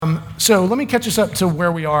So let me catch us up to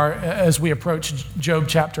where we are as we approach Job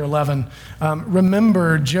chapter 11.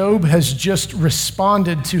 Remember, Job has just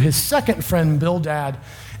responded to his second friend, Bildad.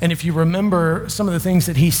 And if you remember some of the things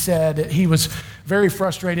that he said, he was very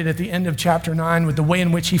frustrated at the end of chapter 9 with the way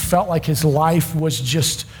in which he felt like his life was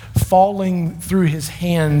just falling through his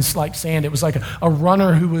hands like sand. It was like a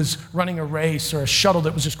runner who was running a race, or a shuttle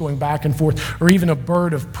that was just going back and forth, or even a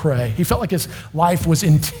bird of prey. He felt like his life was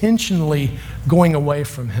intentionally going away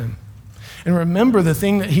from him. And remember, the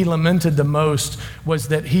thing that he lamented the most was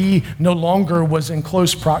that he no longer was in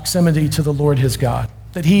close proximity to the Lord his God,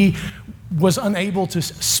 that he was unable to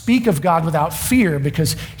speak of God without fear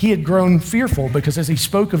because he had grown fearful, because as he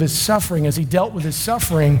spoke of his suffering, as he dealt with his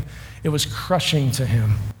suffering, it was crushing to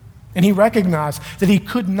him. And he recognized that he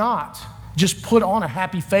could not just put on a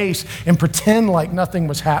happy face and pretend like nothing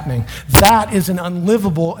was happening. That is an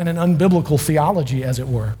unlivable and an unbiblical theology, as it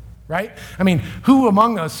were. Right? I mean, who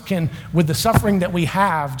among us can, with the suffering that we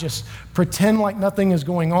have, just pretend like nothing is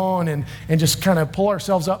going on and just kind of pull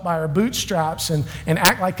ourselves up by our bootstraps and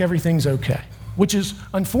act like everything's okay? Which is,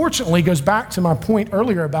 unfortunately, goes back to my point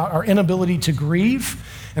earlier about our inability to grieve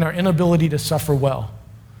and our inability to suffer well.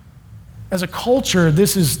 As a culture,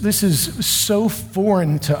 this is so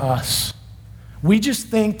foreign to us. We just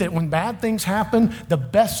think that when bad things happen, the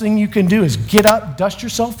best thing you can do is get up, dust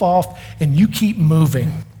yourself off, and you keep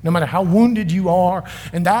moving, no matter how wounded you are.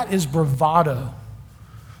 And that is bravado.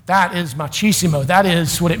 That is machismo. That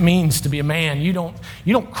is what it means to be a man. You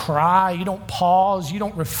don't cry, you don't pause, you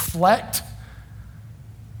don't reflect.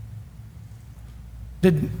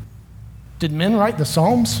 Did men write the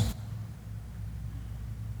Psalms?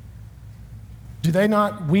 Do they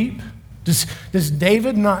not weep? Does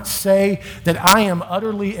David not say that I am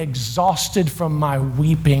utterly exhausted from my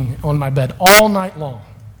weeping on my bed all night long?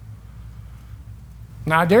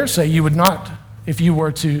 Now, I dare say you would not, if you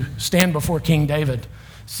were to stand before King David,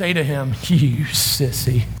 say to him, you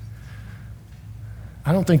sissy.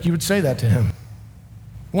 I don't think you would say that to him.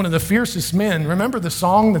 One of the fiercest men, remember the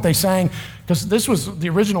song that they sang? Because this was the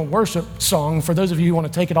original worship song. For those of you who want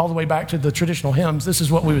to take it all the way back to the traditional hymns, this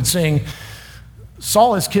is what we would sing.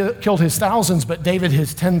 Saul has killed his thousands, but David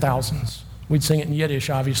his 10,000s. We'd sing it in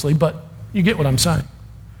Yiddish, obviously, but you get what I'm saying.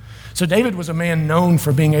 So David was a man known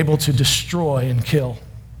for being able to destroy and kill.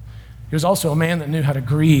 He was also a man that knew how to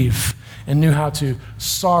grieve and knew how to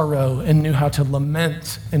sorrow and knew how to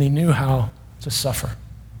lament, and he knew how to suffer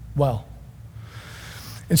well.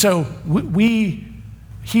 And so we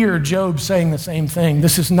hear Job saying the same thing.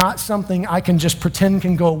 This is not something I can just pretend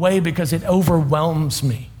can go away because it overwhelms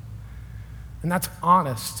me. And that's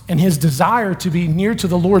honest. And his desire to be near to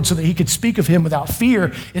the Lord so that he could speak of him without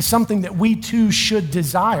fear is something that we too should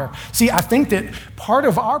desire. See, I think that part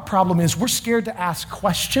of our problem is we're scared to ask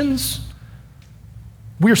questions.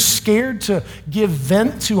 We're scared to give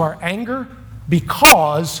vent to our anger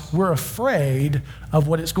because we're afraid of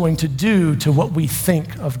what it's going to do to what we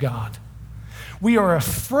think of God. We are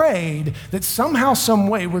afraid that somehow, some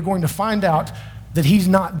way, we're going to find out that he's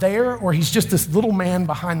not there, or he's just this little man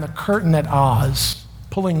behind the curtain at Oz,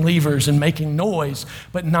 pulling levers and making noise,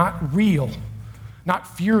 but not real, not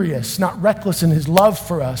furious, not reckless in his love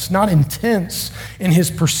for us, not intense in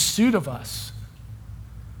his pursuit of us.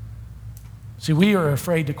 See, we are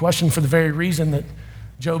afraid to question for the very reason that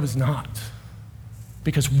Job is not,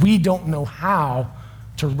 because we don't know how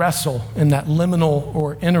to wrestle in that liminal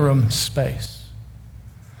or interim space.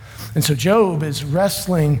 And so Job is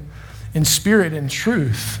wrestling in spirit and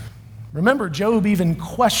truth. Remember, Job even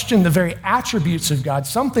questioned the very attributes of God,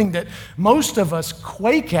 something that most of us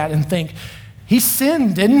quake at and think, he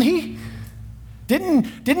sinned, didn't he?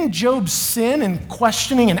 Didn't Job sin in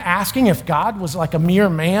questioning and asking if God was like a mere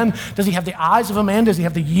man? Does he have the eyes of a man? Does he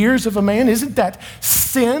have the years of a man? Isn't that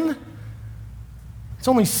sin? It's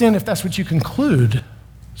only sin if that's what you conclude.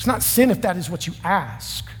 It's not sin if that is what you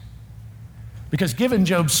ask. Because given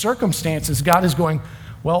Job's circumstances, God is going,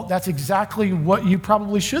 well, that's exactly what you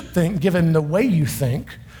probably should think, given the way you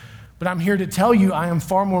think. But I'm here to tell you I am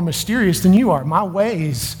far more mysterious than you are. My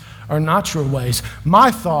ways are not your ways.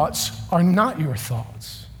 My thoughts are not your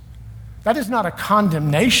thoughts. That is not a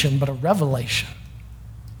condemnation, but a revelation.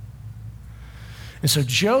 And so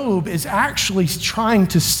Job is actually trying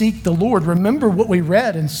to seek the Lord. Remember what we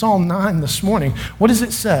read in Psalm 9 this morning. What does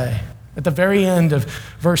it say? At the very end of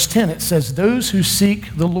verse 10, it says, those who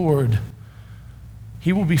seek the Lord,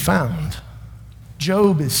 he will be found.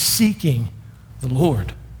 Job is seeking the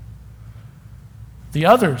Lord. The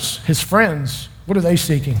others, his friends, what are they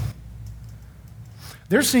seeking?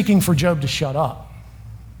 They're seeking for Job to shut up.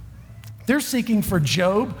 They're seeking for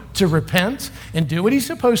Job to repent and do what he's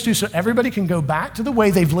supposed to so everybody can go back to the way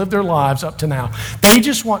they've lived their lives up to now. They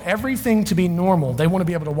just want everything to be normal. They want to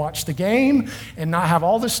be able to watch the game and not have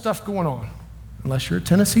all this stuff going on. Unless you're a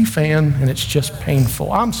Tennessee fan and it's just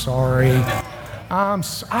painful. I'm sorry.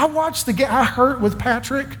 I watched the game. I hurt with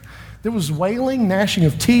Patrick. There was wailing, gnashing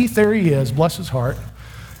of teeth. There he is. Bless his heart.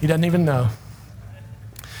 He doesn't even know.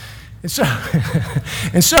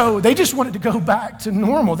 And so they just wanted to go back to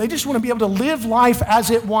normal. They just want to be able to live life as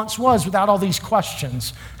it once was without all these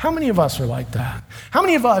questions. How many of us are like that? How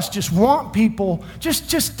many of us just want people,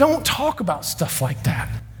 just don't talk about stuff like that.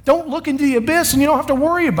 Don't look into the abyss and you don't have to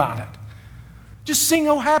worry about it. Just sing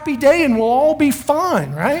 "Oh Happy Day" and we'll all be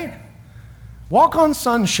fine, right? Walk on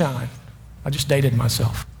sunshine. I just dated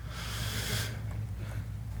myself.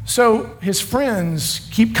 So his friends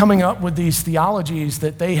keep coming up with these theologies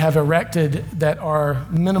that they have erected that are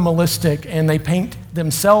minimalistic, and they paint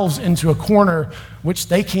themselves into a corner which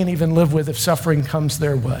they can't even live with if suffering comes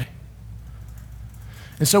their way.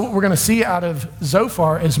 And so what we're going to see out of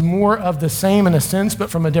Zophar is more of the same in a sense, but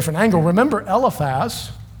from a different angle. Remember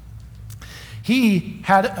Eliphaz, he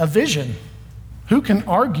had a vision. Who can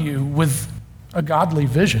argue with a godly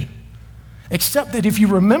vision? Except that if you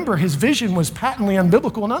remember, his vision was patently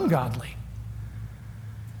unbiblical and ungodly.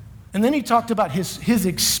 And then he talked about his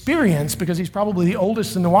experience, because he's probably the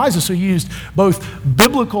oldest and the wisest, so he used both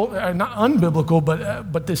biblical, not unbiblical,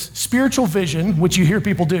 but this spiritual vision, which you hear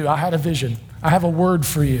people do. I had a vision. I have a word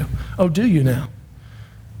for you. Oh, do you now?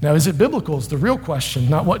 Now, is it biblical is the real question,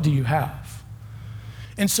 not what do you have.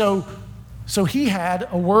 And so he had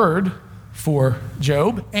a word for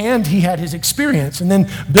Job, and he had his experience. And then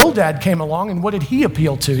Bildad came along, and what did he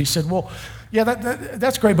appeal to? He said, well, yeah,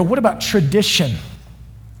 that's great, but what about tradition?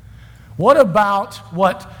 What about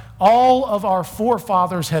what all of our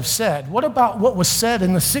forefathers have said? What about what was said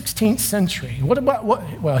in the 16th century?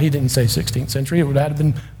 Well, he didn't say 16th century. It would have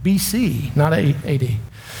been BC, not AD.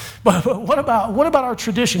 But what about our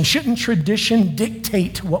tradition? Shouldn't tradition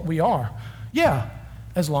dictate what we are? Yeah,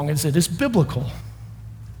 as long as it is biblical.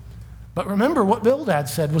 But remember, what Bildad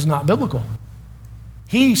said was not biblical.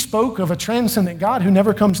 He spoke of a transcendent God who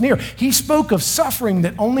never comes near. He spoke of suffering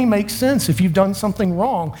that only makes sense if you've done something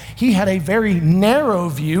wrong. He had a very narrow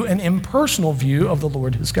view, an impersonal view of the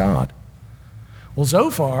Lord his God. Well,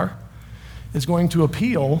 Zophar is going to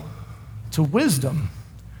appeal to wisdom,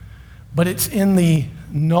 but it's in the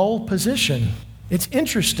null position. It's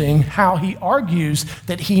interesting how he argues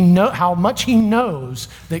that how much he knows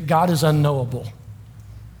that God is unknowable.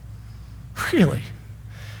 Really?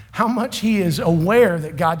 How much he is aware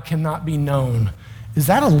that God cannot be known. Is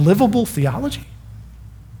that a livable theology?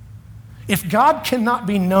 If God cannot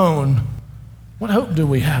be known, what hope do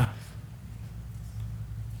we have?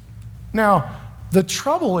 Now, the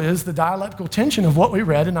trouble is the dialectical tension of what we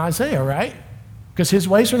read in Isaiah, right? Because his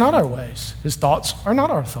ways are not our ways. His thoughts are not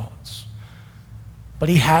our thoughts. But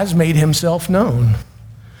he has made himself known.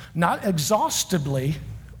 Not exhaustively,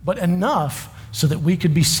 but enough so that we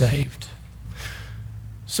could be saved.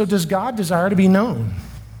 So does God desire to be known?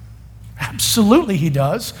 Absolutely he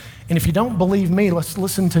does. And if you don't believe me, let's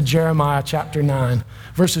listen to Jeremiah chapter 9,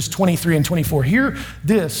 verses 23 and 24. Hear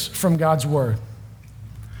this from God's word.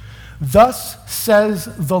 Thus says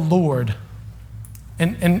the Lord,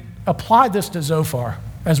 and apply this to Zophar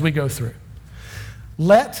as we go through.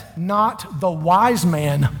 Let not the wise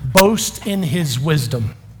man boast in his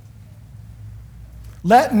wisdom.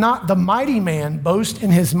 Let not the mighty man boast in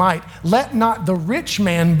his might. Let not the rich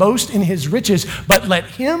man boast in his riches, but let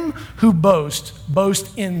him who boasts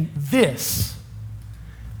boast in this,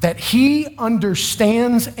 that he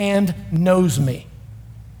understands and knows me.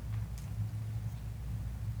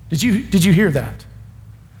 Did you hear that?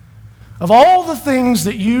 Of all the things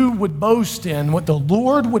that you would boast in, what the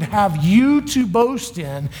Lord would have you to boast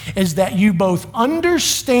in is that you both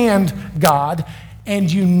understand God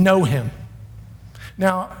and you know him.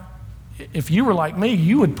 Now, if you were like me,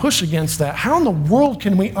 you would push against that. How in the world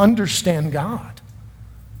can we understand God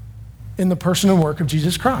in the person and work of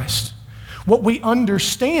Jesus Christ? What we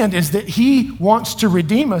understand is that he wants to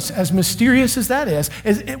redeem us, as mysterious as that is.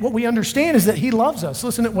 What we understand is that he loves us.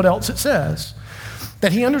 Listen to what else it says.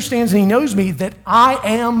 That he understands and he knows me, that I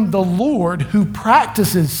am the Lord who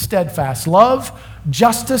practices steadfast love,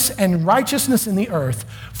 justice, and righteousness in the earth.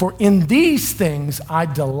 For in these things I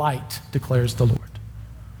delight, declares the Lord.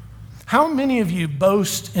 How many of you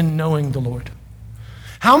boast in knowing the Lord?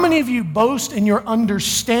 How many of you boast in your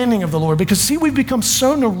understanding of the Lord? Because see, we've become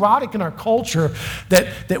so neurotic in our culture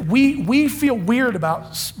that we feel weird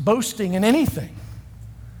about boasting in anything.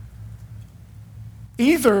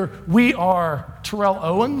 Either we are Terrell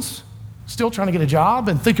Owens, still trying to get a job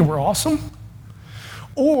and thinking we're awesome.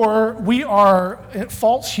 Or we are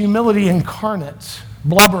false humility incarnate,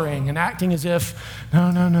 blubbering and acting as if,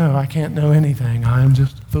 no, I can't know anything. I'm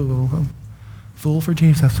just a fool. I'm a fool for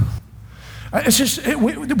Jesus. It's just,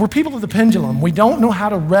 we're people of the pendulum. We don't know how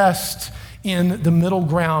to rest in the middle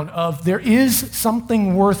ground of there is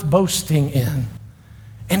something worth boasting in.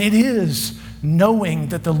 And it is knowing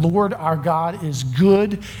that the Lord our God is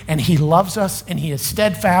good and he loves us and he is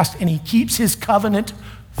steadfast and he keeps his covenant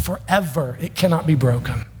forever. It cannot be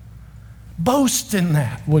broken. Boast in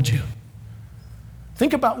that, would you?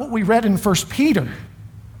 Think about what we read in 1 Peter.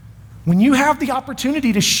 When you have the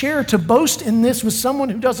opportunity to share, to boast in this with someone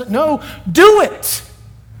who doesn't know, do it.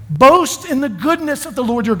 Boast in the goodness of the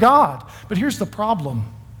Lord your God. But here's the problem.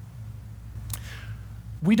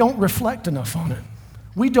 We don't reflect enough on it.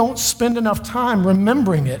 We don't spend enough time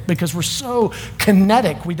remembering it because we're so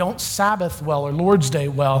kinetic. We don't Sabbath well or Lord's Day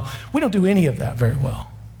well. We don't do any of that very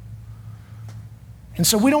well. And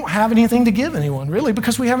so we don't have anything to give anyone, really,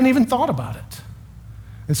 because we haven't even thought about it.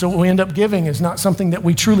 And so what we end up giving is not something that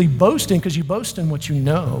we truly boast in, because you boast in what you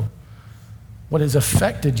know, what has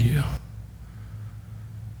affected you.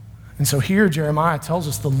 And so here Jeremiah tells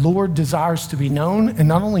us the Lord desires to be known, and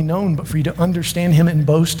not only known, but for you to understand him and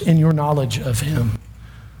boast in your knowledge of him.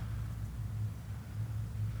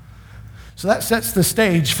 So that sets the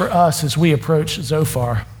stage for us as we approach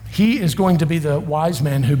Zophar. He is going to be the wise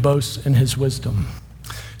man who boasts in his wisdom.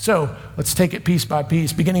 So let's take it piece by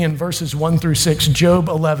piece, beginning in verses 1 through 6, Job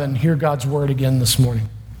 11. Hear God's word again this morning.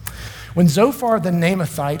 When Zophar the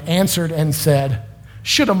Naamathite answered and said,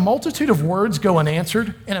 should a multitude of words go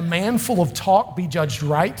unanswered, and a man full of talk be judged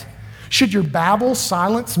right? Should your babble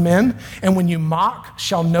silence men, and when you mock,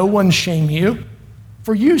 shall no one shame you?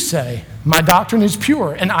 For you say, my doctrine is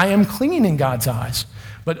pure, and I am clean in God's eyes.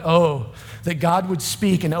 But oh, that God would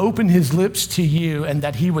speak and open his lips to you, and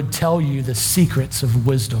that he would tell you the secrets of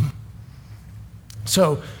wisdom.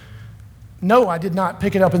 So, no, I did not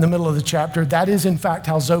pick it up in the middle of the chapter. That is, in fact,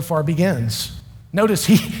 how Zophar begins. Notice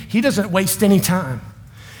he doesn't waste any time.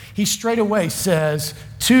 He straight away says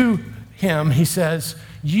to him, he says,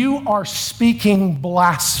 you are speaking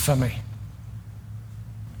blasphemy.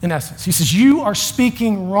 In essence, he says, you are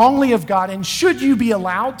speaking wrongly of God, and should you be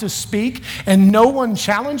allowed to speak and no one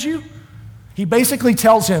challenge you? He basically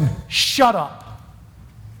tells him, shut up.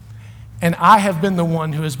 And I have been the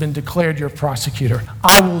one who has been declared your prosecutor.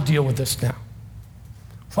 I will deal with this now.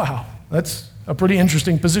 Wow, that's a pretty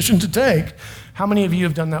interesting position to take. How many of you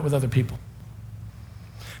have done that with other people?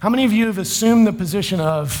 How many of you have assumed the position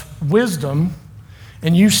of wisdom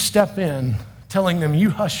and you step in telling them, you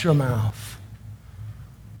hush your mouth.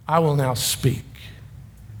 I will now speak.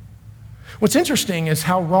 What's interesting is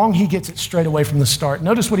how wrong he gets it straight away from the start.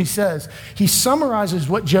 Notice what he says. He summarizes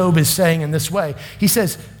what Job is saying in this way. He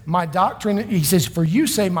says, for you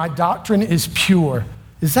say, my doctrine is pure.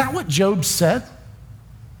 Is that what Job said?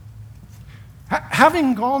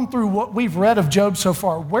 Having gone through what we've read of Job so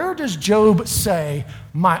far, where does Job say,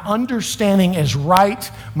 my understanding is right,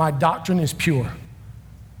 my doctrine is pure?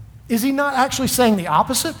 Is he not actually saying the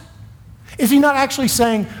opposite? Is he not actually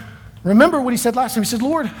saying, remember what he said last time? He said,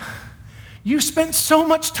 Lord, you spent so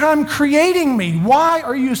much time creating me. Why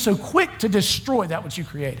are you so quick to destroy that which you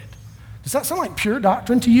created? Does that sound like pure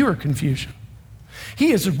doctrine to you or confusion?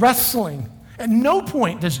 He is wrestling. At no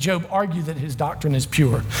point does Job argue that his doctrine is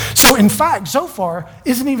pure. So in fact, Zophar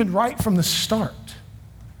isn't even right from the start.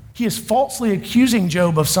 He is falsely accusing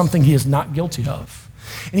Job of something he is not guilty of.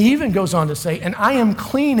 And he even goes on to say, and I am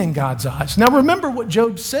clean in God's eyes. Now remember what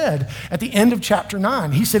Job said at the end of chapter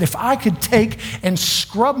 9. He said, if I could take and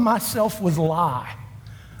scrub myself with lye,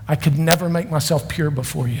 I could never make myself pure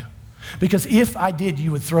before you. Because if I did,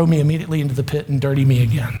 you would throw me immediately into the pit and dirty me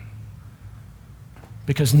again.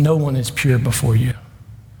 Because no one is pure before you.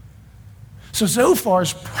 So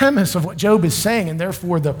Zophar's premise of what Job is saying, and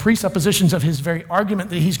therefore the presuppositions of his very argument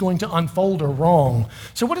that he's going to unfold, are wrong.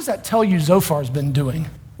 So what does that tell you Zophar's been doing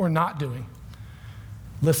or not doing?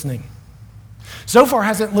 Listening. Zophar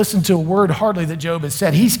hasn't listened to a word hardly that Job has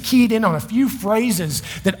said. He's keyed in on a few phrases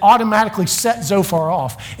that automatically set Zophar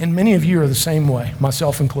off. And many of you are the same way,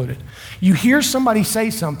 myself included. You hear somebody say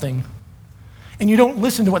something, and you don't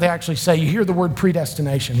listen to what they actually say. You hear the word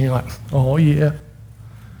predestination, and you're like, oh yeah.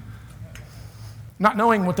 Not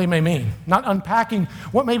knowing what they may mean, not unpacking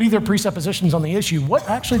what may be their presuppositions on the issue. What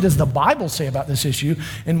actually does the Bible say about this issue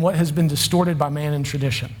and what has been distorted by man and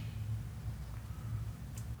tradition?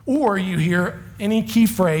 Or you hear any key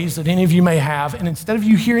phrase that any of you may have, and instead of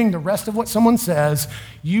you hearing the rest of what someone says,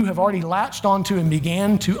 you have already latched onto and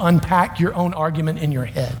began to unpack your own argument in your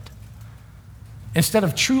head. instead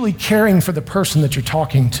of truly caring for the person that you're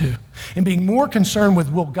talking to and being more concerned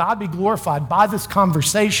with, will God be glorified by this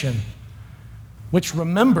conversation? Which,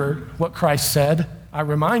 remember what Christ said. I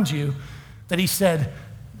remind you that he said,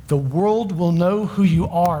 the world will know who you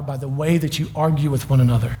are by the way that you argue with one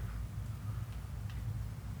another.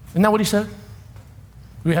 Isn't that what he said?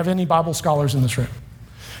 Do we have any Bible scholars in this room?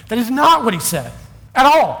 That is not what he said at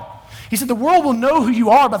all. He said, the world will know who you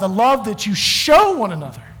are by the love that you show one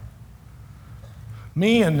another.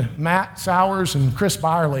 Me and Matt Sowers and Chris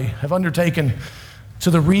Byerly have undertaken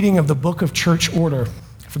to the reading of the Book of Church Order.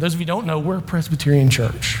 For those of you who don't know, we're a Presbyterian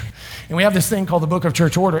church. And we have this thing called the Book of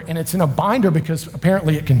Church Order, and it's in a binder because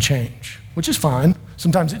apparently it can change, which is fine.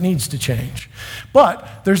 Sometimes it needs to change.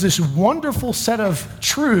 But there's this wonderful set of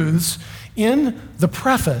truths in the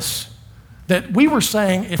preface that we were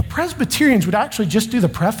saying, if Presbyterians would actually just do the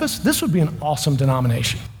preface, this would be an awesome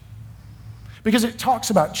denomination. Because it talks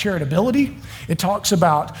about charitability, it talks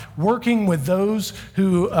about working with those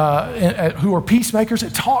who are peacemakers,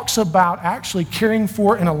 it talks about actually caring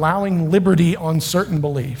for and allowing liberty on certain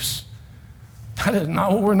beliefs. That is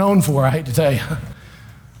not what we're known for, I hate to tell you.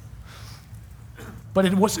 But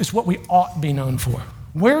it's what we ought to be known for.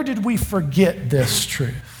 Where did we forget this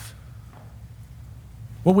truth?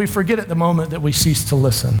 Well, we forget at the moment that we cease to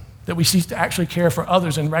listen, that we cease to actually care for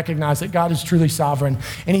others and recognize that God is truly sovereign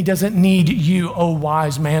and he doesn't need you, oh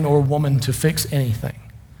wise man or woman, to fix anything.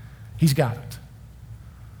 He's got it.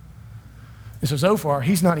 And so Zophar,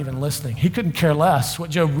 he's not even listening. He couldn't care less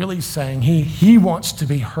what Job really is saying. He wants to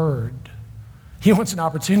be heard. He wants an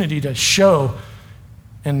opportunity to show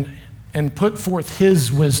and put forth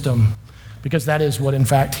his wisdom, because that is what, in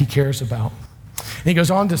fact, he cares about. And he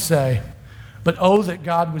goes on to say, but oh, that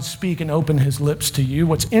God would speak and open his lips to you.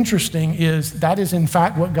 What's interesting is that is, in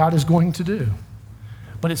fact, what God is going to do.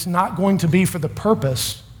 But it's not going to be for the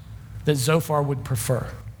purpose that Zophar would prefer.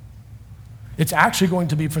 It's actually going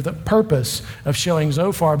to be for the purpose of showing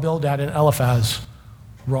Zophar, Bildad, and Eliphaz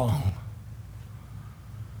wrong.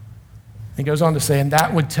 He goes on to say, and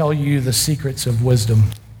that would tell you the secrets of wisdom.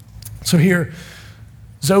 So here,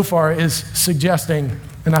 Zophar is suggesting,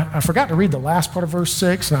 and I forgot to read the last part of verse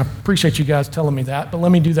 6, and I appreciate you guys telling me that, but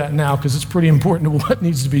let me do that now because it's pretty important to what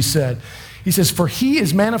needs to be said. He says, for he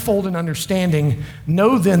is manifold in understanding.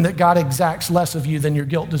 Know then that God exacts less of you than your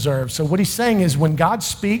guilt deserves. So what he's saying is when God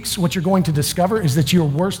speaks, what you're going to discover is that you're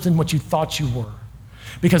worse than what you thought you were.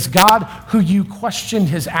 Because God, who you questioned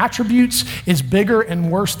his attributes, is bigger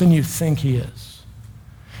and worse than you think he is.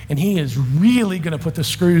 And he is really going to put the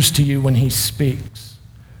screws to you when he speaks.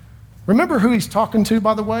 Remember who he's talking to,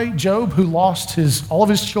 by the way? Job, who lost all of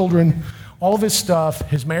his children, all of his stuff,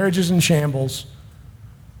 his marriage is in shambles.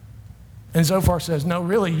 And Zophar says, no,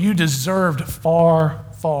 really, you deserved far,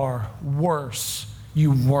 far worse,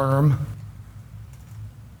 you worm.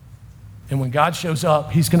 And when God shows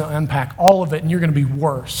up, he's going to unpack all of it, and you're going to be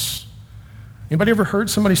worse. Anybody ever heard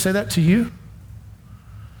somebody say that to you?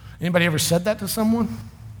 Anybody ever said that to someone?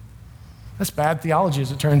 That's bad theology,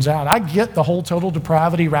 as it turns out. I get the whole total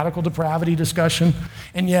depravity, radical depravity discussion.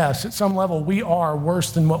 And yes, at some level, we are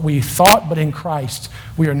worse than what we thought, but in Christ,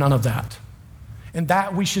 we are none of that. And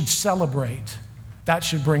that we should celebrate. That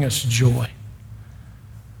should bring us joy.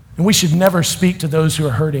 And we should never speak to those who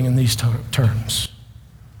are hurting in these terms.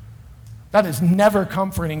 That is never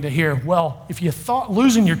comforting to hear, well, if you thought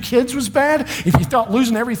losing your kids was bad, if you thought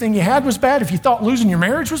losing everything you had was bad, if you thought losing your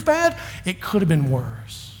marriage was bad, it could have been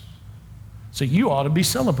worse. So you ought to be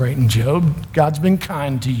celebrating, Job. God's been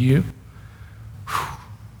kind to you. Whew.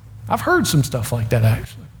 I've heard some stuff like that,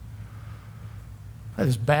 actually. That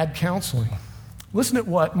is bad counseling. Listen to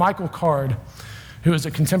what Michael Card, who is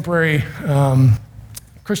a contemporary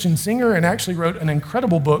Christian singer and actually wrote an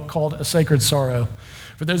incredible book called A Sacred Sorrow.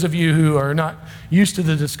 For those of you who are not used to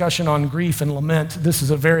the discussion on grief and lament, this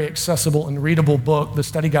is a very accessible and readable book. The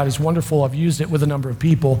study guide is wonderful. I've used it with a number of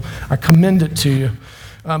people. I commend it to you.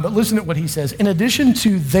 But listen to what he says. In addition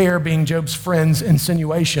to there being Job's friends'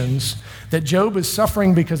 insinuations that Job is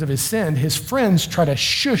suffering because of his sin, his friends try to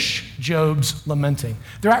shush Job's lamenting.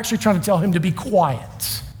 They're actually trying to tell him to be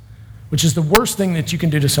quiet, which is the worst thing that you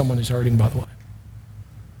can do to someone who's hurting, by the way.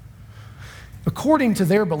 According to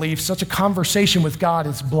their belief, such a conversation with God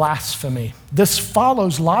is blasphemy. This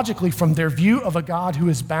follows logically from their view of a God who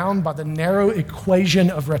is bound by the narrow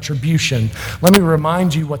equation of retribution. Let me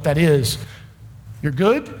remind you what that is. You're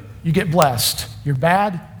good, you get blessed. You're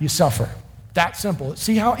bad, you suffer. That simple.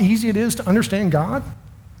 See how easy it is to understand God?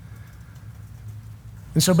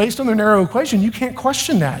 And so based on their narrow equation, you can't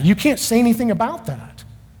question that. You can't say anything about that.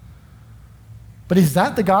 But is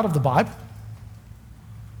that the God of the Bible?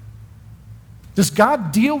 Does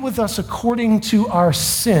God deal with us according to our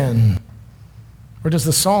sin? Or does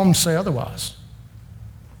the Psalm say otherwise?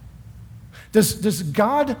 Does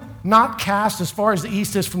God not cast as far as the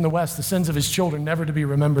east is from the west the sins of his children, never to be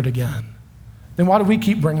remembered again? Then why do we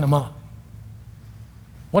keep bringing them up?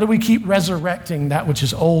 Why do we keep resurrecting that which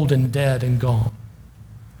is old and dead and gone?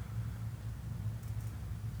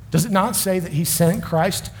 Does it not say that he sent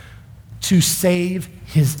Christ to save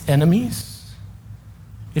his enemies?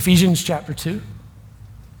 Ephesians chapter 2.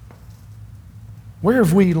 Where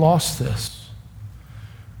have we lost this?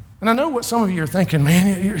 And I know what some of you are thinking,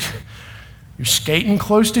 man, you're skating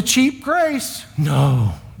close to cheap grace.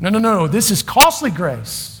 No. This is costly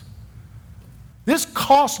grace. This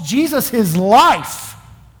cost Jesus his life.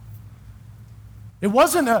 It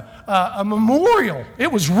wasn't a memorial.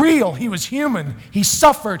 It was real. He was human. He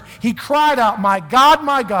suffered. He cried out, my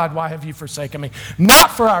God, why have you forsaken me?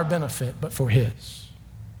 Not for our benefit, but for his.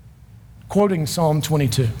 Quoting Psalm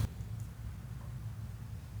 22.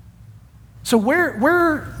 So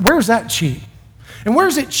where's that cheap? And where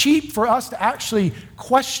is it cheap for us to actually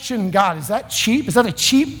question God? Is that cheap? Is that a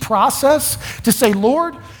cheap process to say,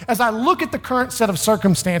 Lord, as I look at the current set of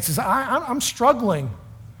circumstances, I'm struggling.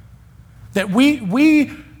 That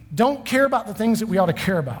we don't care about the things that we ought to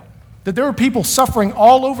care about. That there are people suffering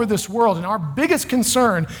all over this world, and our biggest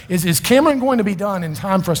concern is Cameron going to be done in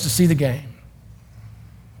time for us to see the game?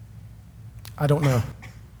 I don't know.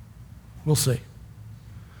 We'll see.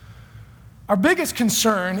 Our biggest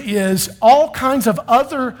concern is all kinds of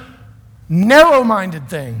other narrow-minded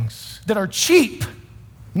things that are cheap,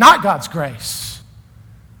 not God's grace.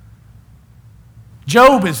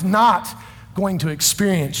 Job is not going to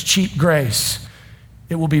experience cheap grace.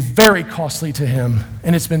 It will be very costly to him,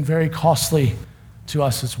 and it's been very costly to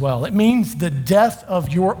us as well. It means the death of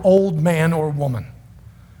your old man or woman.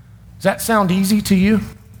 Does that sound easy to you?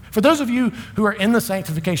 For those of you who are in the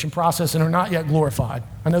sanctification process and are not yet glorified,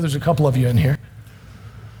 I know there's a couple of you in here.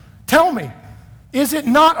 Tell me, is it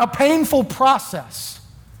not a painful process?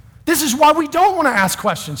 This is why we don't want to ask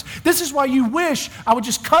questions. This is why you wish I would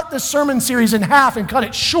just cut this sermon series in half and cut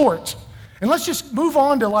it short. And let's just move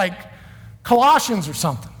on to like Colossians or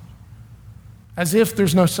something. As if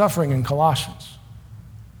there's no suffering in Colossians.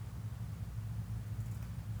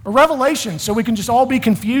 Or Revelation, so we can just all be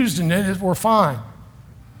confused and we're fine.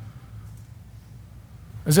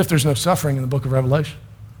 As if there's no suffering in the book of Revelation.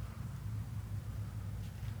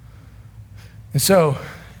 And so,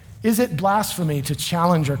 is it blasphemy to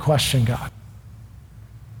challenge or question God?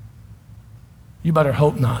 You better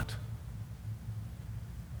hope not.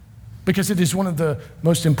 Because it is one of the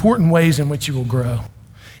most important ways in which you will grow.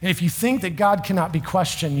 And if you think that God cannot be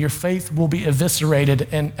questioned, your faith will be eviscerated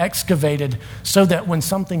and excavated so that when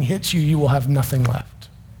something hits you, you will have nothing left.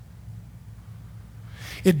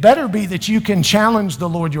 It better be that you can challenge the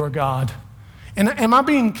Lord your God. And am I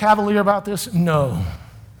being cavalier about this? No.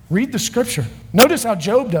 Read the scripture. Notice how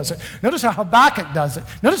Job does it. Notice how Habakkuk does it.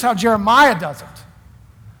 Notice how Jeremiah does it.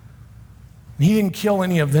 He didn't kill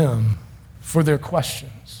any of them for their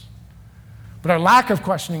questions. But our lack of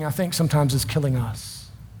questioning, I think, sometimes is killing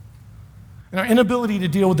us. And our inability to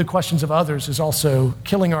deal with the questions of others is also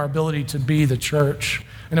killing our ability to be the church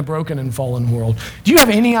in a broken and fallen world. Do you have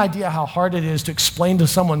any idea how hard it is to explain to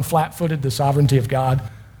someone flat-footed the sovereignty of God?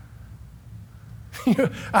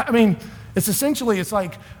 I mean, it's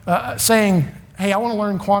like saying, hey, I want to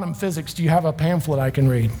learn quantum physics. Do you have a pamphlet I can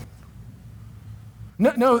read?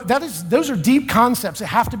 No, those are deep concepts that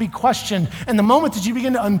have to be questioned. And the moment that you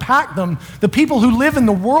begin to unpack them, the people who live in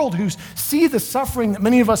the world who see the suffering that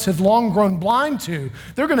many of us have long grown blind to,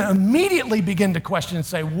 they're going to immediately begin to question and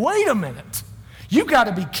say, wait a minute. You got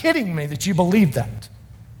to be kidding me that you believe that.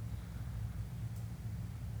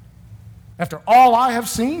 After all I have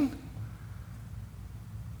seen?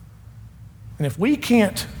 And if we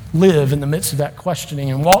can't live in the midst of that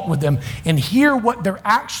questioning and walk with them and hear what they're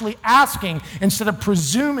actually asking instead of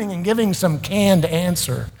presuming and giving some canned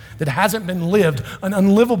answer that hasn't been lived, an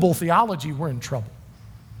unlivable theology, we're in trouble.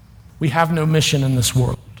 We have no mission in this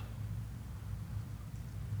world.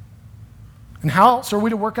 And how else are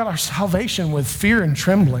we to work out our salvation with fear and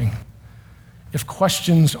trembling if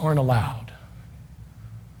questions aren't allowed?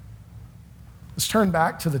 Let's turn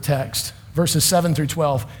back to the text, verses 7 through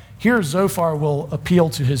 12. Here Zophar will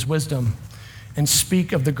appeal to his wisdom and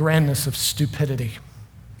speak of the grandness of stupidity.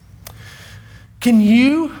 Can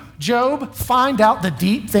you, Job, find out the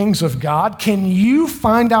deep things of God? Can you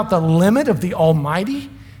find out the limit of the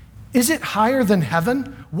Almighty? Is it higher than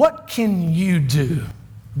heaven? What can you do?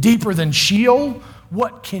 Deeper than Sheol?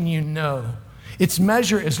 What can you know? Its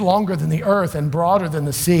measure is longer than the earth and broader than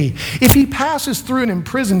the sea. If he passes through and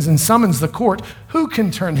imprisons and summons the court, who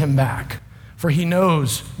can turn him back? For he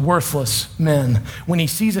knows worthless men. When he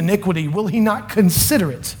sees iniquity, will he not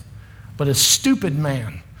consider it? But a stupid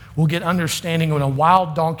man will get understanding when a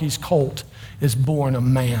wild donkey's colt is born a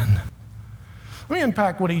man. Let me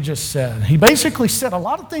unpack what he just said. He basically said a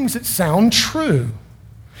lot of things that sound true,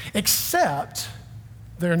 except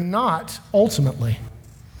they're not ultimately.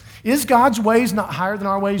 Is God's ways not higher than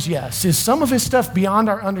our ways? Yes. Is some of his stuff beyond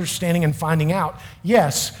our understanding and finding out?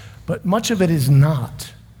 Yes, but much of it is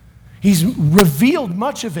not. He's revealed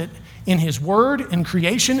much of it in his word, in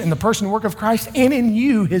creation, in the person and work of Christ, and in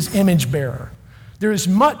you, his image bearer. There is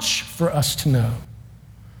much for us to know.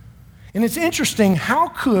 And it's interesting, how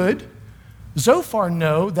could Zophar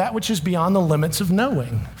know that which is beyond the limits of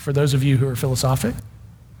knowing, for those of you who are philosophic?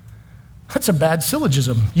 That's a bad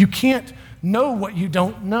syllogism. You can't know what you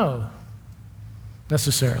don't know,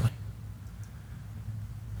 necessarily.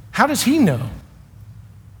 How does he know?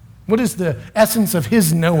 What is the essence of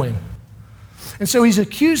his knowing? And so he's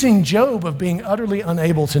accusing Job of being utterly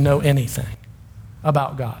unable to know anything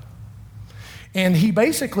about God. And he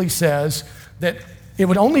basically says that it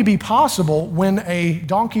would only be possible when a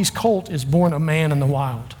donkey's colt is born a man in the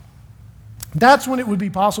wild. That's when it would be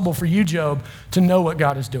possible for you, Job, to know what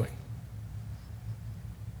God is doing.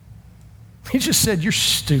 He just said, you're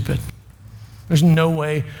stupid. There's no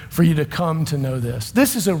way for you to come to know this.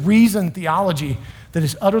 This is a reasoned theology that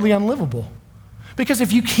is utterly unlivable. Because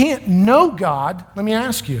if you can't know God, let me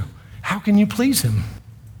ask you, how can you please him?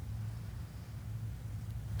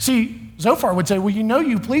 See, Zophar would say, well, you know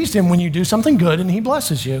you pleased him when you do something good and he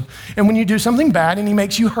blesses you. And when you do something bad and he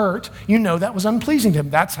makes you hurt, you know that was unpleasing to him.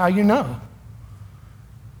 That's how you know.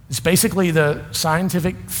 It's basically the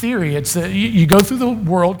scientific theory. It's that you go through the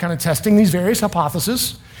world kind of testing these various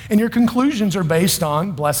hypotheses, and your conclusions are based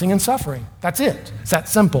on blessing and suffering. That's it. It's that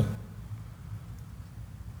simple.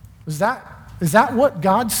 Is that what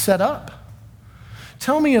God set up?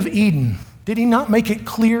 Tell me of Eden. Did he not make it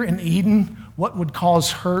clear in Eden what would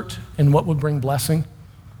cause hurt and what would bring blessing?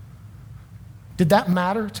 Did that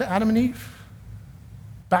matter to Adam and Eve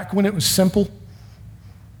back when it was simple?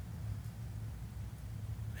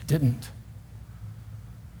 It didn't.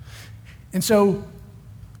 And so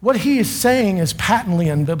what he is saying is patently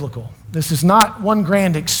unbiblical. This is not one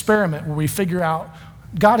grand experiment where we figure out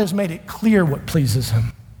God has made it clear what pleases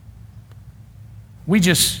him.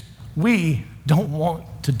 We don't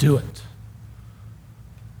want to do it.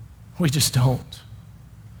 We just don't.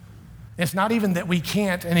 It's not even that we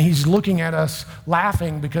can't, and he's looking at us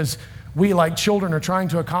laughing because we, like children, are trying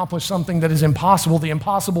to accomplish something that is impossible, the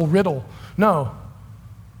impossible riddle. No,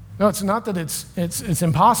 it's not that it's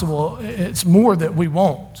impossible. It's more that we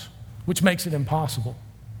won't, which makes it impossible.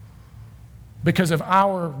 Because of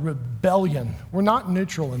our rebellion. We're not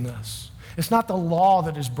neutral in this. It's not the law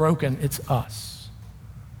that is broken, it's us.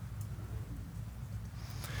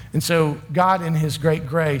 And so God, in his great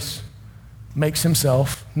grace, makes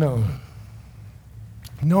himself known.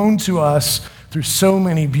 Known to us through so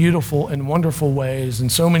many beautiful and wonderful ways,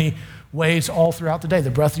 and so many ways all throughout the day.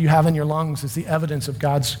 The breath you have in your lungs is the evidence of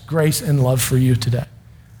God's grace and love for you today.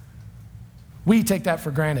 We take that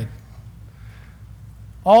for granted.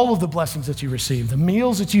 All of the blessings that you receive, the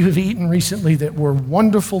meals that you have eaten recently that were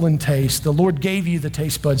wonderful in taste, the Lord gave you the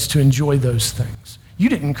taste buds to enjoy those things. You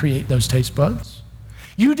didn't create those taste buds.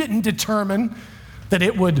 You didn't determine that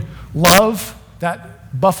it would love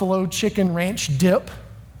that buffalo chicken ranch dip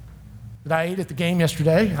that I ate at the game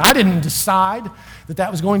yesterday. I didn't decide that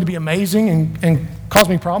that was going to be amazing and cause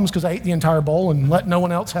me problems because I ate the entire bowl and let no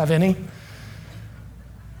one else have any.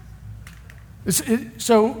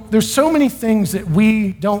 So there's so many things that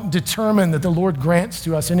we don't determine that the Lord grants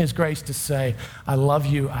to us in his grace to say, I love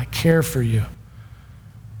you, I care for you.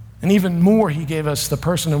 And even more, he gave us the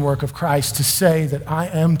person and work of Christ to say that I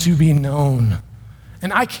am to be known.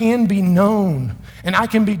 And I can be known. And I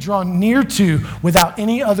can be drawn near to without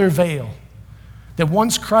any other veil. That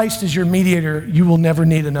once Christ is your mediator, you will never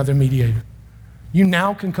need another mediator. You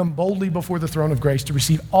now can come boldly before the throne of grace to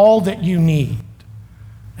receive all that you need.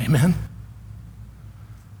 Amen?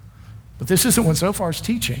 But this isn't what Zophar's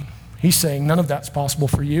teaching. He's saying none of that's possible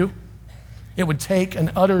for you. It would take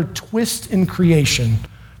an utter twist in creation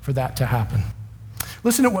for that to happen.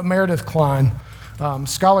 Listen to what Meredith Klein,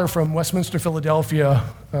 scholar from Westminster, Philadelphia,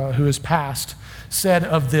 who has passed, said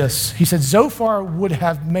of this. He said, Zophar would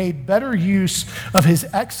have made better use of his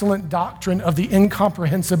excellent doctrine of the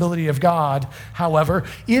incomprehensibility of God, however,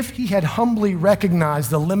 if he had humbly recognized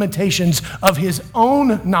the limitations of his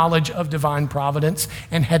own knowledge of divine providence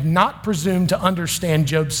and had not presumed to understand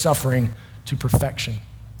Job's suffering to perfection.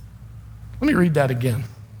 Let me read that again.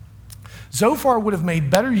 Zophar would have made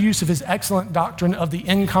better use of his excellent doctrine of the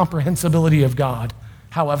incomprehensibility of God.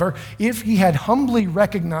 However, if he had humbly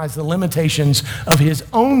recognized the limitations of his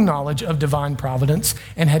own knowledge of divine providence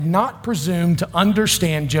and had not presumed to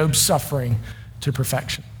understand Job's suffering to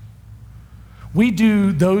perfection. We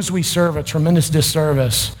do those we serve a tremendous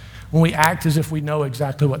disservice when we act as if we know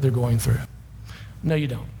exactly what they're going through. No, you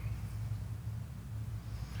don't.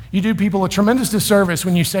 You do people a tremendous disservice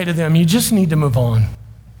when you say to them, you just need to move on.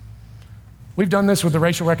 We've done this with the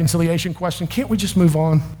racial reconciliation question. Can't we just move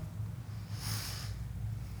on?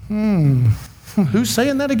 Who's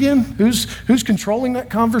saying that again? Who's controlling that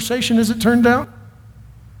conversation as it turned out?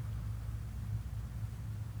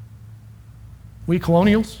 We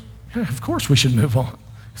colonials? Yeah, of course we should move on.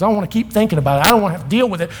 Because I don't want to keep thinking about it. I don't want to have to deal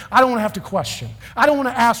with it. I don't want to have to question. I don't want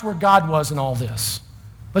to ask where God was in all this.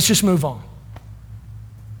 Let's just move on.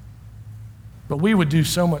 But we would do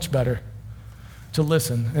so much better to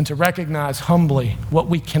listen and to recognize humbly what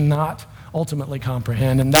we cannot ultimately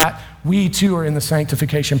comprehend, and that we too are in the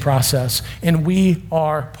sanctification process, and we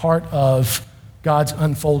are part of God's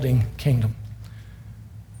unfolding kingdom.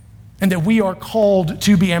 And that we are called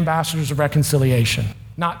to be ambassadors of reconciliation,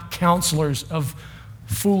 not counselors of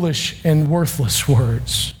foolish and worthless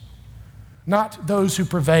words, not those who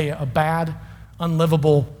purvey a bad,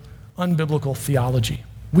 unlivable, unbiblical theology.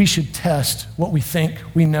 We should test what we think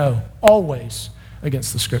we know, always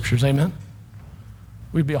against the scriptures. Amen?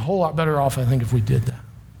 We'd be a whole lot better off, I think, if we did that.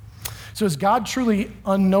 So is God truly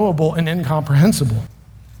unknowable and incomprehensible?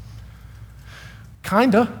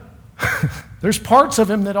 Kinda. There's parts of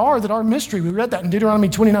him that are mystery. We read that in Deuteronomy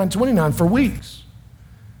 29:29 for weeks.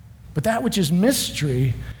 But that which is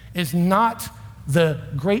mystery is not the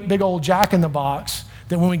great big old jack-in-the-box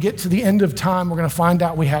that when we get to the end of time, we're going to find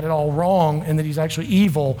out we had it all wrong and that he's actually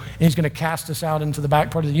evil and he's going to cast us out into the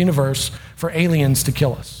back part of the universe for aliens to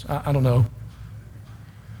kill us. I don't know.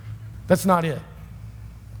 That's not it.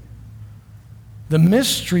 The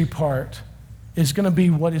mystery part is going to be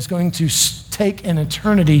what is going to take an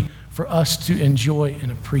eternity for us to enjoy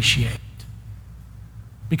and appreciate.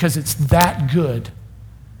 Because it's that good.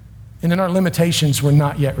 And in our limitations, we're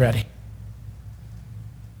not yet ready.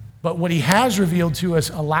 But what he has revealed to us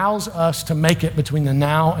allows us to make it between the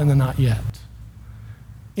now and the not yet.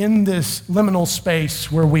 In this liminal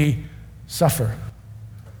space where we suffer,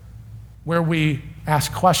 where we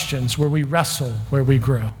ask questions, where we wrestle, where we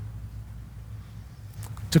grow.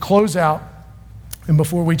 To close out, and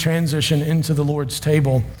before we transition into the Lord's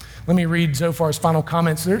table, let me read Zophar's final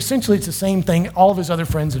comments. Essentially, it's the same thing all of his other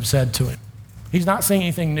friends have said to him. He's not saying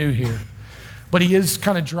anything new here, but he is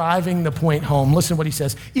kind of driving the point home. Listen to what he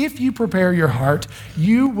says. If you prepare your heart,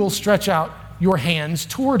 you will stretch out your hands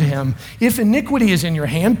toward him. If iniquity is in your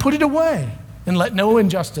hand, put it away, and let no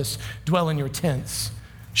injustice dwell in your tents.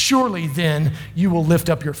 Surely then you will lift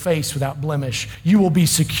up your face without blemish. You will be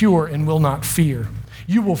secure and will not fear.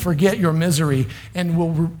 You will forget your misery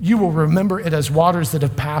and you will remember it as waters that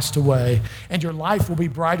have passed away. And your life will be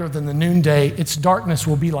brighter than the noonday. Its darkness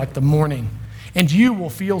will be like the morning. And you will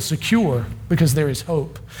feel secure because there is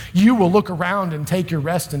hope. You will look around and take your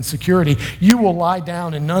rest in security. You will lie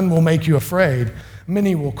down and none will make you afraid.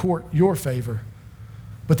 Many will court your favor.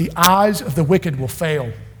 But the eyes of the wicked will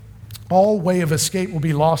fail. All way of escape will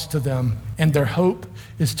be lost to them, and their hope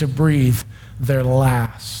is to breathe their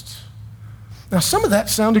last. Now, some of that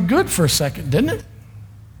sounded good for a second, didn't it?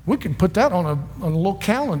 We could put that on a little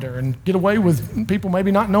calendar and get away with people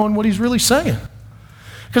maybe not knowing what he's really saying.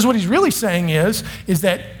 Because what he's really saying is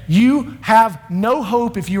that you have no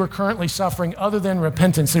hope if you are currently suffering other than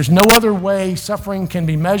repentance. There's no other way suffering can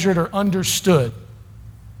be measured or understood.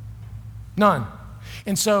 None.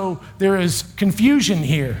 And so there is confusion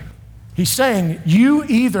here. He's saying you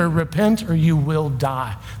either repent or you will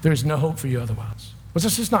die. There's no hope for you otherwise. But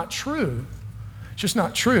this is not true. It's just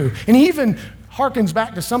not true. And he even harkens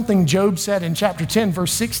back to something Job said in chapter 10,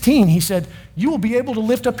 verse 16. He said, you will be able to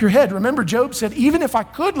lift up your head. Remember, Job said, even if I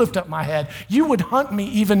could lift up my head, you would hunt me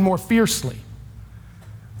even more fiercely.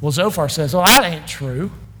 Well, Zophar says, oh, that ain't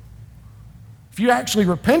true. If you actually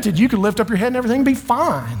repented, you could lift up your head and everything would be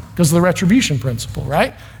fine because of the retribution principle,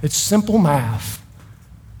 right? It's simple math.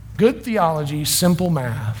 Good theology, simple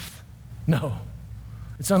math. No,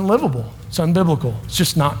 it's unlivable. It's unbiblical. It's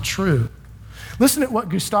just not true. Listen to what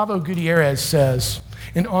Gustavo Gutierrez says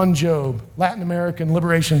in On Job, Latin American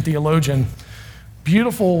liberation theologian.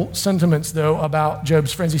 Beautiful sentiments, though, about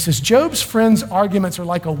Job's friends. He says, Job's friends' arguments are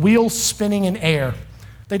like a wheel spinning in air.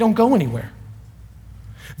 They don't go anywhere.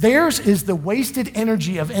 Theirs is the wasted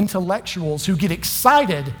energy of intellectuals who get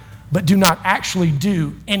excited but do not actually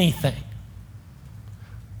do anything.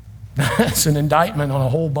 That's an indictment on a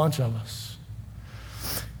whole bunch of us.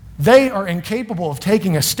 They are incapable of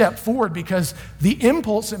taking a step forward because the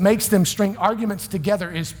impulse that makes them string arguments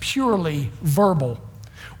together is purely verbal.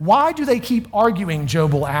 Why do they keep arguing,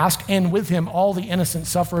 Job will ask, and with him all the innocent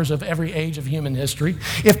sufferers of every age of human history,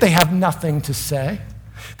 if they have nothing to say?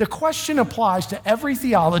 The question applies to every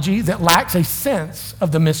theology that lacks a sense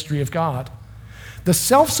of the mystery of God. The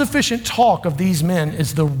self-sufficient talk of these men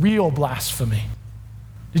is the real blasphemy.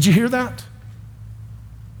 Did you hear that?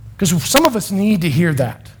 Because some of us need to hear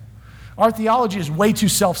that. Our theology is way too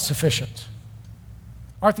self-sufficient.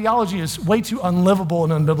 Our theology is way too unlivable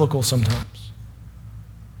and unbiblical sometimes.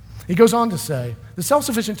 He goes on to say, the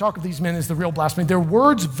self-sufficient talk of these men is the real blasphemy. Their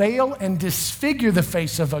words veil and disfigure the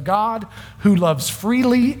face of a God who loves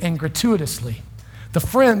freely and gratuitously. The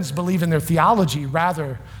friends believe in their theology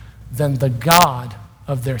rather than the God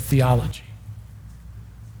of their theology.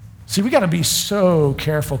 See, we got to be so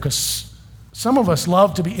careful because some of us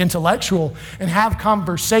love to be intellectual and have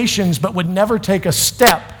conversations but would never take a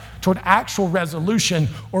step toward actual resolution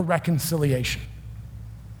or reconciliation.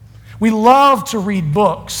 We love to read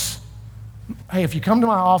books. Hey, if you come to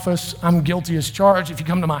my office, I'm guilty as charged. If you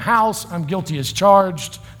come to my house, I'm guilty as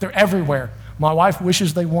charged. They're everywhere. My wife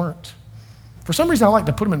wishes they weren't. For some reason, I like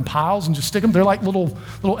to put them in piles and just stick them. They're like little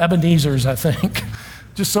Ebenezer's, I think,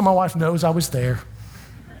 just so my wife knows I was there.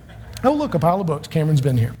 Oh, look, a pile of books. Cameron's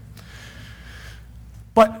been here.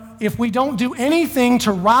 But if we don't do anything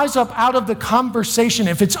to rise up out of the conversation,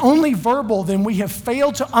 if it's only verbal, then we have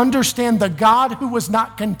failed to understand the God who was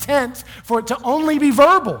not content for it to only be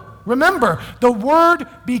verbal. Remember, the Word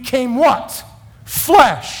became what?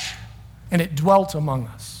 Flesh, and it dwelt among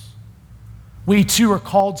us. We too are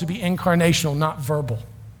called to be incarnational, not verbal.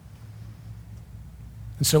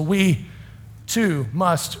 And so we too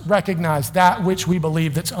must recognize that which we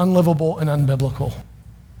believe that's unlivable and unbiblical.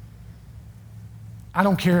 I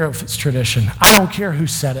don't care if it's tradition. I don't care who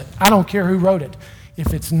said it. I don't care who wrote it.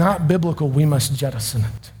 If it's not biblical, we must jettison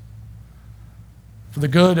it for the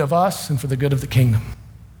good of us and for the good of the kingdom.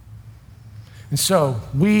 And so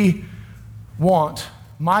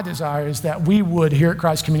my desire is that we would, here at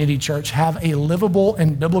Christ Community Church, have a livable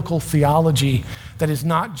and biblical theology that is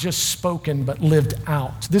not just spoken but lived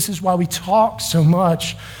out. This is why we talk so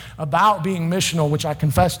much about being missional, which I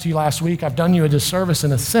confessed to you last week. I've done you a disservice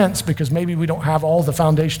in a sense because maybe we don't have all the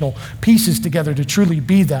foundational pieces together to truly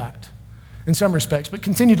be that in some respects, but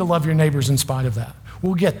continue to love your neighbors in spite of that.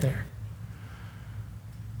 We'll get there.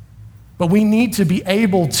 But we need to be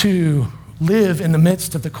able to live in the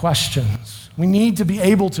midst of the questions. We need to be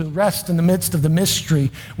able to rest in the midst of the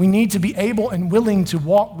mystery. We need to be able and willing to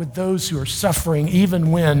walk with those who are suffering,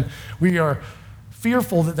 even when we are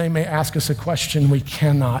fearful that they may ask us a question we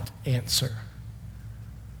cannot answer.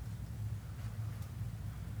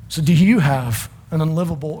 So do you have an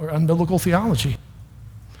unlivable or unbiblical theology?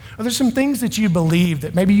 Are there some things that you believe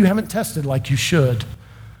that maybe you haven't tested like you should?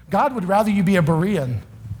 God would rather you be a Berean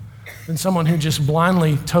than someone who just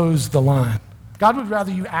blindly toes the line. God would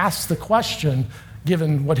rather you ask the question,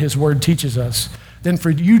 given what his word teaches us, than for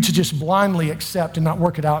you to just blindly accept and not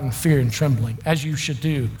work it out in fear and trembling, as you should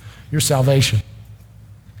do your salvation.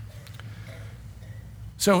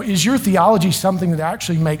 So is your theology something that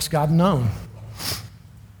actually makes God known?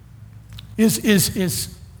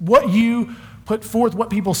 Is what you put forth, what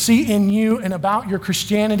people see in you and about your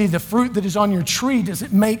Christianity, the fruit that is on your tree, does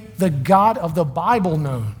it make the God of the Bible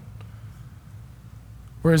known?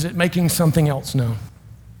 Or is it making something else known?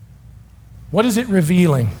 What is it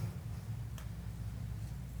revealing?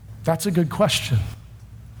 That's a good question.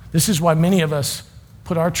 This is why many of us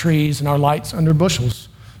put our trees and our lights under bushels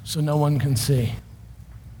so no one can see,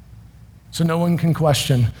 so no one can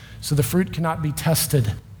question, so the fruit cannot be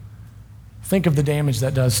tested. Think of the damage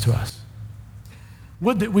that does to us.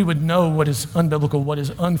 Would that we would know what is unbiblical, what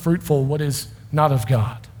is unfruitful, what is not of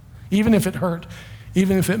God, even if it hurt,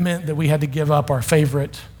 even if it meant that we had to give up our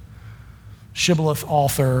favorite shibboleth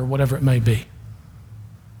author or whatever it may be.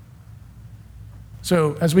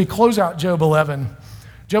 So as we close out Job 11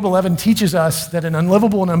 teaches us that an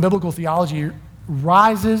unlivable and unbiblical theology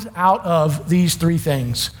rises out of these three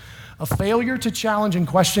things: a failure to challenge and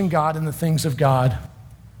question God and the things of God,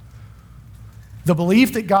 the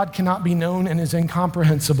belief that God cannot be known and is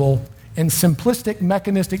incomprehensible, and simplistic,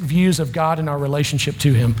 mechanistic views of God and our relationship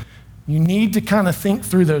to him. You need to kind of think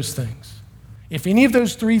through those things. If any of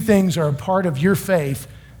those three things are a part of your faith,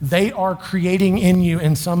 they are creating in you,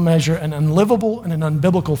 in some measure, an unlivable and an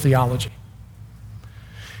unbiblical theology.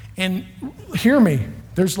 And hear me,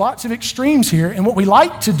 there's lots of extremes here, and what we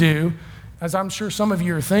like to do, as I'm sure some of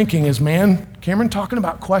you are thinking, is, man, Cameron talking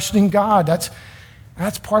about questioning God,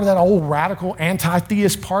 That's part of that old radical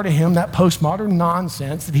anti-theist part of him, that postmodern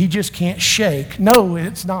nonsense that he just can't shake. No,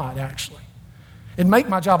 it's not, actually. It'd make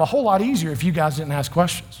my job a whole lot easier if you guys didn't ask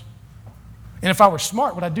questions. And if I were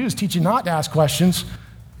smart, what I'd do is teach you not to ask questions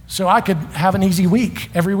so I could have an easy week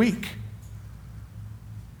every week.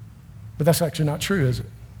 But that's actually not true, is it?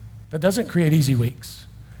 That doesn't create easy weeks.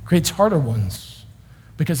 It creates harder ones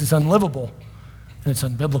because it's unlivable and it's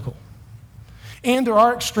unbiblical. And there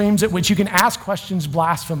are extremes at which you can ask questions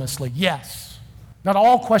blasphemously. Yes, not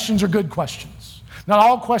all questions are good questions. Not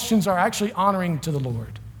all questions are actually honoring to the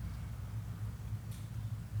Lord.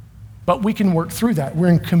 But we can work through that. We're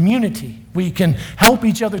in community. We can help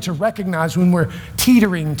each other to recognize when we're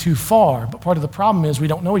teetering too far. But part of the problem is we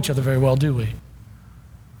don't know each other very well, do we?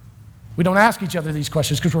 We don't ask each other these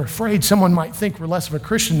questions because we're afraid someone might think we're less of a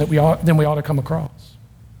Christian than we ought to come across,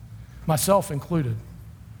 myself included.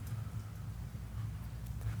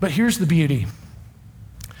 But here's the beauty.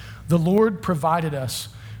 The Lord provided us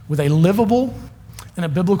with a livable and a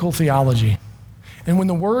biblical theology. And when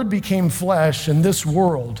the Word became flesh in this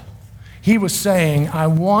world, he was saying, I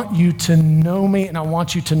want you to know me, and I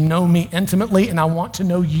want you to know me intimately, and I want to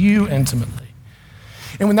know you intimately.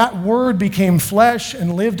 And when that Word became flesh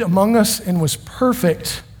and lived among us and was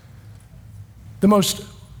perfect, the most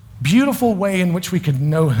beautiful way in which we could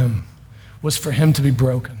know him was for him to be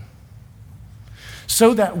broken,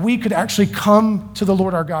 so that we could actually come to the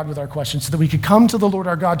Lord our God with our questions, so that we could come to the Lord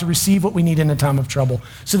our God to receive what we need in a time of trouble,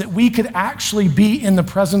 so that we could actually be in the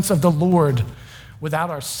presence of the Lord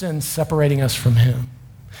without our sins separating us from him.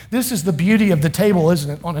 This is the beauty of the table,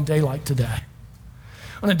 isn't it, on a day like today?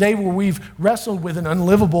 On a day where we've wrestled with an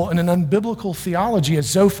unlivable and an unbiblical theology, as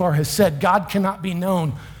Zophar has said, God cannot be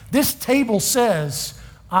known. This table says,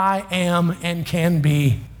 I am and can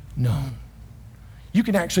be known. You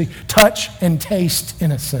can actually touch and taste,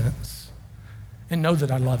 in a sense, and know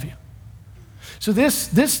that I love you. So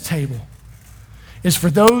this table is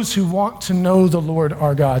for those who want to know the Lord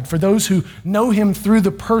our God, for those who know him through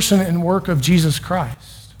the person and work of Jesus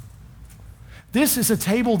Christ. This is a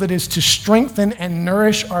table that is to strengthen and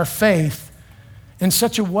nourish our faith in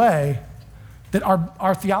such a way that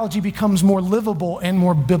our theology becomes more livable and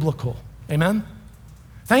more biblical. Amen?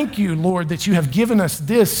 Thank you, Lord, that you have given us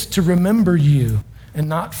this to remember you and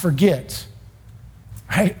not forget,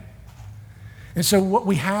 right? And so what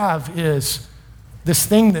we have is this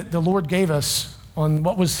thing that the Lord gave us on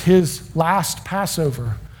what was his last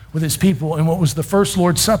Passover with his people and what was the first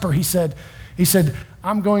Lord's Supper. He said,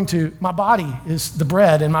 my body is the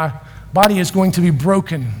bread and my body is going to be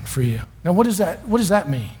broken for you. Now, what does that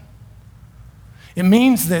mean? It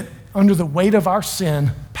means that under the weight of our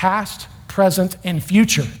sin, past, present, and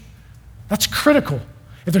future, that's critical.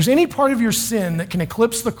 If there's any part of your sin that can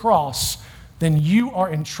eclipse the cross, then you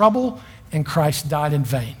are in trouble and Christ died in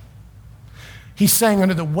vain. He's saying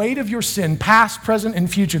under the weight of your sin, past, present,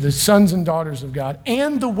 and future, the sons and daughters of God,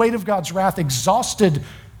 and the weight of God's wrath exhausted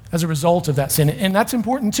as a result of that sin. And that's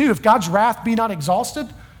important too. If God's wrath be not exhausted,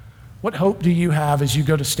 what hope do you have as you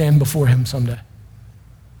go to stand before him someday?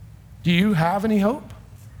 Do you have any hope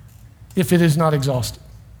if it is not exhausted?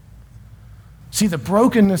 See, the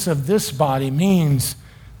brokenness of this body means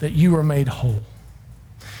that you are made whole.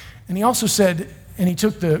 And he also said, and he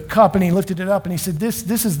took the cup and he lifted it up and he said,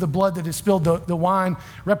 this is the blood that is spilled. The wine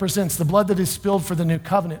represents the blood that is spilled for the new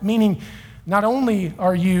covenant, meaning not only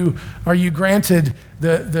are you granted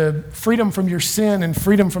the freedom from your sin and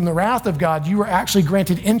freedom from the wrath of God, you are actually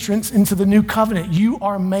granted entrance into the new covenant. You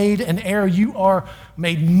are made an heir. You are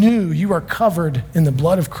made new. You are covered in the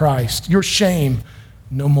blood of Christ. Your shame,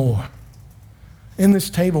 no more. In this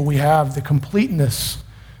table, we have the completeness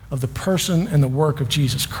of the person and the work of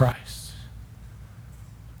Jesus Christ.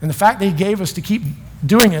 And the fact that he gave us to keep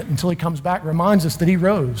doing it until he comes back reminds us that he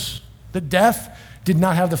rose, that death did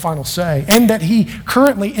not have the final say, and that he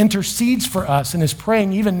currently intercedes for us and is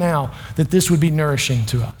praying even now that this would be nourishing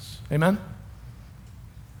to us. Amen?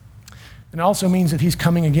 And it also means that he's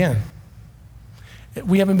coming again.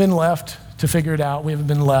 We haven't been left to figure it out. We haven't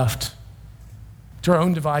been left to our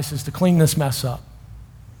own devices to clean this mess up.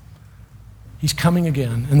 He's coming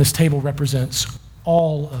again, and this table represents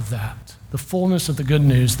all of that, the fullness of the good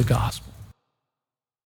news, the gospel.